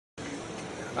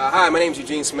Hi, my name is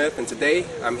Eugene Smith, and today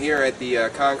I'm here at the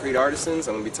Concrete Artisans.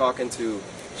 I'm going to be talking to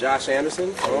Josh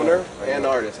Anderson, owner and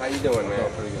artist. How you doing, man?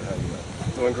 Pretty good. How you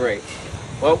doing? Doing great.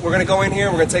 Well, we're going to go in here,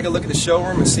 we're going to take a look at the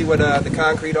showroom and see what the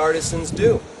Concrete Artisans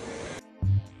do.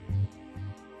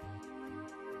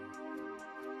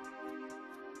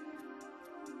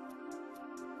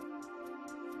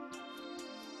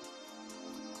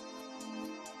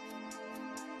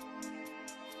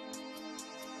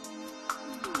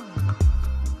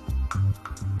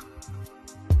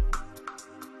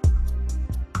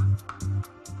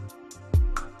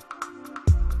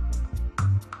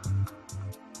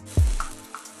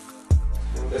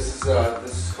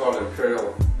 This is called an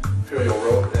imperial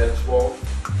rope edge wall.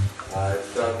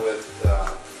 It's done with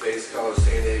base color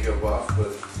San Diego buff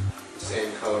with the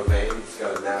same color vein. It's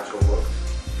got a natural look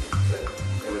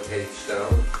that imitates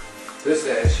stone. This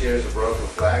edge here is a broken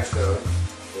flagstone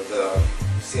with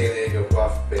a San Diego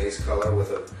buff base color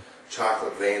with a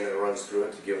chocolate vein that runs through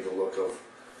it to give it the look of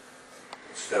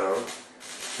stone.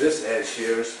 This edge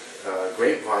here is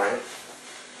grapevine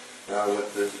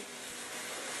with the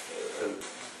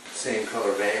same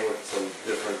color vein with some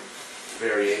different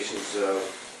variations of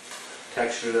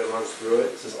texture that runs through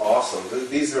it. This is awesome.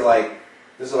 These are like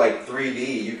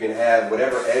 3D. You can have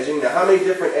whatever edging. Now, how many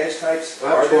different edge types I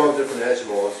have are there? 12 different edge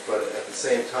molds, but at the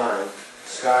same time,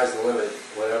 sky's the limit.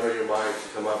 Whatever your mind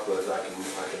can come up with, I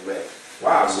can make.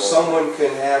 Wow, so someone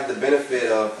can have the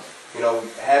benefit of,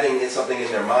 having something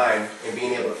in their mind and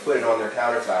being able to put it on their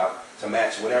countertop to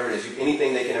match whatever it is.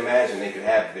 Anything they can imagine, they could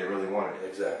have if they really wanted it.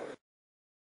 Exactly.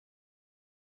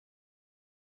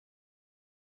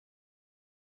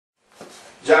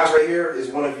 Josh, right here is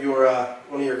one of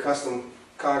your custom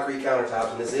concrete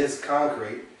countertops, and this is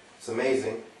concrete. It's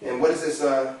amazing. And what is this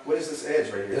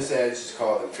edge right here? This edge is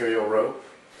called imperial rope.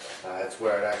 It's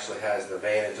where it actually has the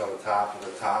veinage on the top of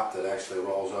the top that actually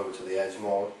rolls over to the edge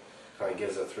mold. Kind of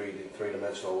gives a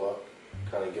three-dimensional look.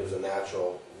 Kind of gives a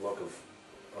natural look of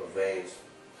veins.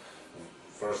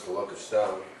 First, the look of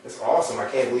stone. It's awesome. I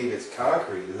can't believe it's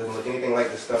concrete. It doesn't look anything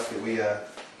like the stuff that we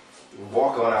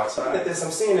walk on outside. Look at this. I'm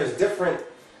seeing there's different,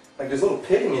 there's little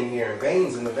pitting in here and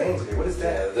veins in the veins here. What is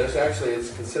that? Yeah,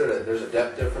 there's a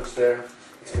depth difference there.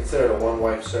 It's considered a one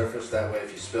wipe surface. That way,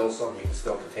 if you spill something, you can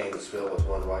still contain the spill with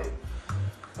one wipe.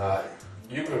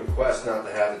 You can request not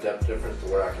to have the depth difference to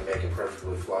where I can make it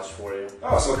perfectly flush for you.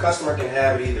 Oh, so a customer can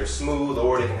have it either smooth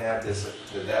or they can have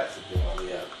the depth if they want.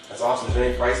 Yeah. That's awesome. Is there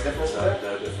any price difference?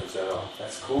 No difference at all.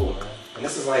 That's cool, man. And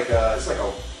this is like a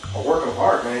work of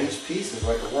art, man. Each piece is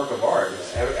like a work of art.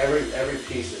 Every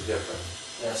piece is different.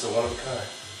 Yeah, so one of a kind.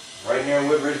 Right here in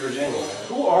Woodbridge, Virginia, man.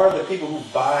 Who are the people who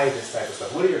buy this type of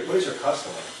stuff? What is your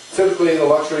customer? Typically the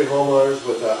luxury homeowners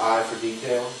with an eye for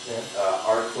detail, Yeah.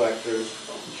 Art collectors,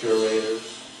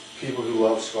 curators, people who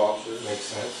love sculptures, Makes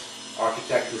sense.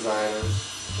 architect designers,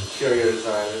 interior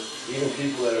designers, even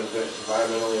people that are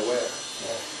environmentally aware.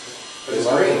 Yeah. But They it's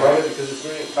love green, it right? because it's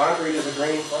green. Concrete is a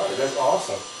green product. That's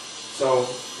awesome. So,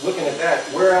 looking at that,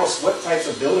 where else, what types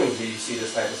of buildings do you see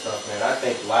this type of stuff in? I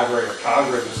think Library of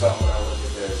Congress or something when I look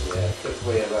at this. Yeah,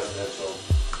 typically in residential,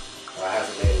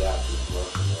 hasn't made it out to the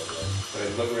commercial yet. But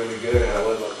it looked really good, and It I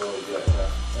would look really good.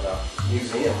 in a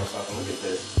museum or something. Look at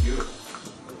this. It's beautiful.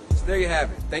 So there you have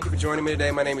it. Thank you for joining me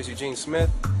today. My name is Eugene Smith.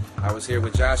 I was here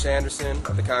with Josh Anderson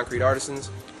of the Concrete Artisans,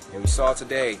 and we saw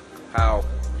today how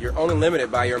you're only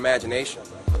limited by your imagination.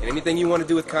 And anything you want to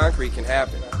do with concrete can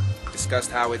happen.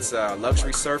 Discussed how it's a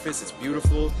luxury surface, it's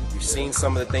beautiful, you've seen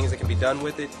some of the things that can be done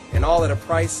with it, and all at a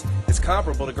price that's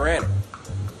comparable to granite.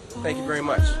 Thank you very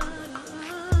much.